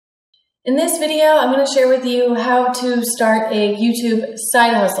In this video, I'm going to share with you how to start a YouTube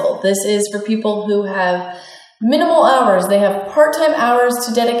side hustle. This is for people who have minimal hours. They have part-time hours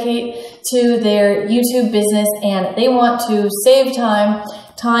to dedicate to their YouTube business and they want to save time.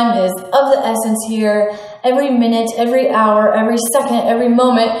 Time is of the essence here. Every minute, every hour, every second, every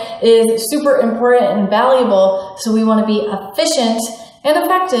moment is super important and valuable. So we want to be efficient and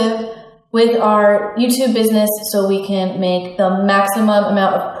effective with our YouTube business so we can make the maximum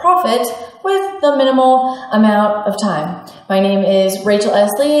amount of profit with the minimal amount of time. My name is Rachel S.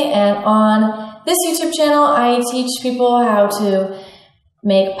 Lee, and on this YouTube channel, I teach people how to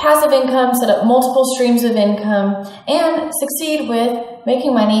make passive income, set up multiple streams of income, and succeed with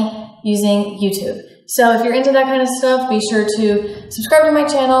making money using YouTube. So if you're into that kind of stuff, be sure to subscribe to my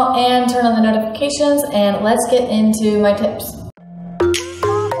channel and turn on the notifications, and let's get into my tips.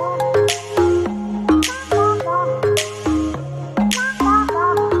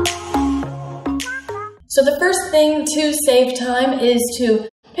 So the first thing to save time is to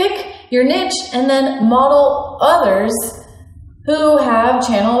pick your niche and then model others who have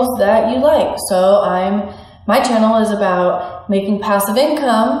channels that you like. So my channel is about making passive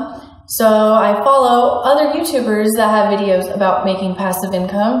income. So I follow other YouTubers that have videos about making passive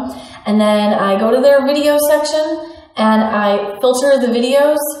income. And then I go to their video section and I filter the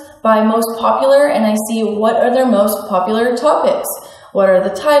videos by most popular and I see what are their most popular topics. What are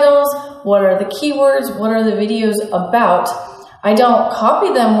the titles? What are the keywords? What are the videos about? I don't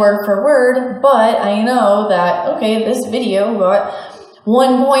copy them word for word, but I know that, okay, this video got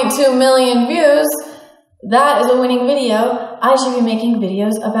 1.2 million views. That is a winning video. I should be making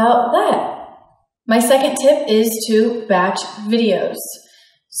videos about that. My second tip is to batch videos.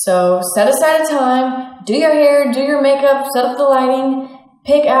 So set aside a time, do your hair, do your makeup, set up the lighting,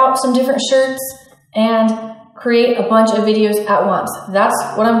 pick out some different shirts, and create a bunch of videos at once. That's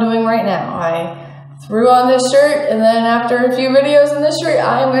what I'm doing right now. I threw on this shirt, and then after a few videos in this shirt,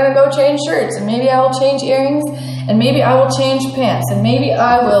 I am gonna go change shirts, and maybe I will change earrings, and maybe I will change pants, and maybe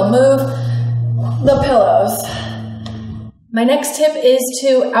I will move the pillows. My next tip is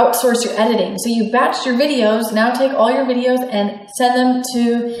to outsource your editing. So you batched your videos, now take all your videos and send them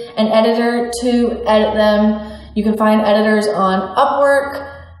to an editor to edit them. You can find editors on Upwork.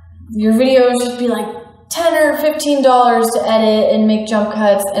 Your videos should be like $10 or $15 to edit and make jump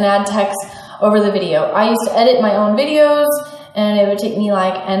cuts and add text over the video. I used to edit my own videos and it would take me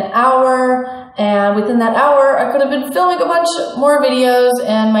like an hour, and within that hour I could have been filming a bunch more videos,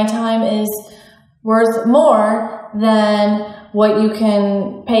 and my time is worth more than what you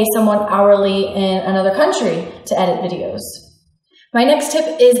can pay someone hourly in another country to edit videos. My next tip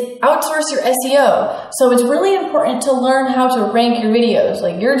is outsource your SEO. So it's really important to learn how to rank your videos.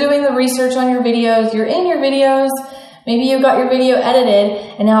 Like, you're doing the research on your videos, you're in your videos, maybe you got your video edited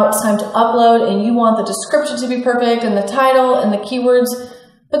and now it's time to upload and you want the description to be perfect and the title and the keywords.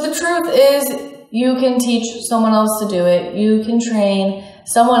 But the truth is you can teach someone else to do it. You can train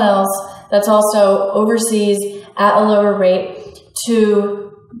someone else that's also overseas at a lower rate to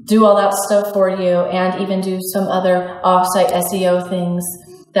do all that stuff for you, and even do some other off-site SEO things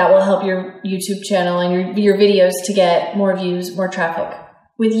that will help your YouTube channel and your videos to get more views, more traffic.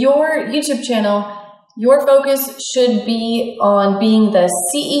 With your YouTube channel, your focus should be on being the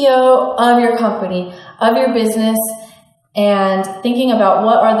CEO of your company, of your business, and thinking about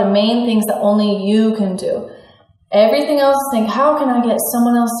what are the main things that only you can do. Everything else, think, how can I get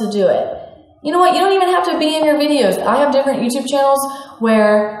someone else to do it? You know what? You don't even have to be in your videos. I have different YouTube channels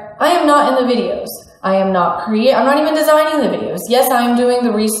where I am not in the videos. I'm not even designing the videos. Yes, I'm doing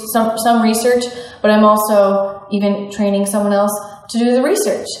some research, but I'm also even training someone else to do the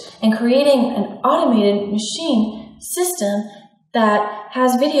research and creating an automated machine system that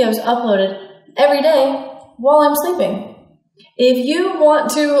has videos uploaded every day while I'm sleeping. If you want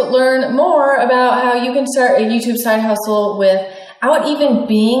to learn more about how you can start a YouTube side hustle without even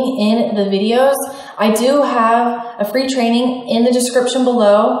being in the videos, I do have a free training in the description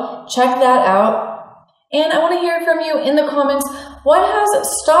below. Check that out. And I want to hear from you in the comments, what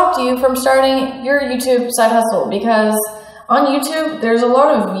has stopped you from starting your YouTube side hustle? Because on YouTube, there's a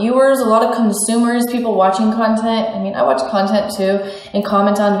lot of viewers, a lot of consumers, people watching content. I mean, I watch content too and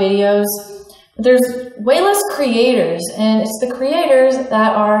comment on videos. But there's way less creators, and it's the creators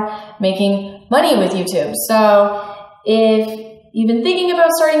that are making money with YouTube. So if you've been thinking about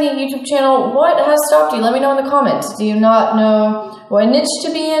starting a YouTube channel, what has stopped you? Let me know in the comments. Do you not know what niche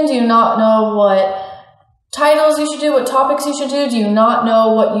to be in? Do you not know what titles you should do, what topics you should do? Do you not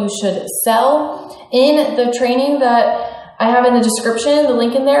know what you should sell in the training that I have in the description, the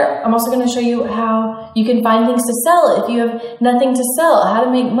link in there. I'm also going to show you how you can find things to sell if you have nothing to sell, how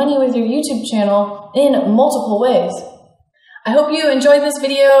to make money with your YouTube channel in multiple ways. I hope you enjoyed this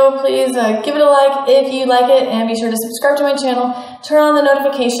video. Please give it a like if you like it, and be sure to subscribe to my channel, turn on the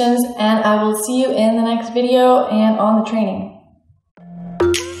notifications, and I will see you in the next video and on the training.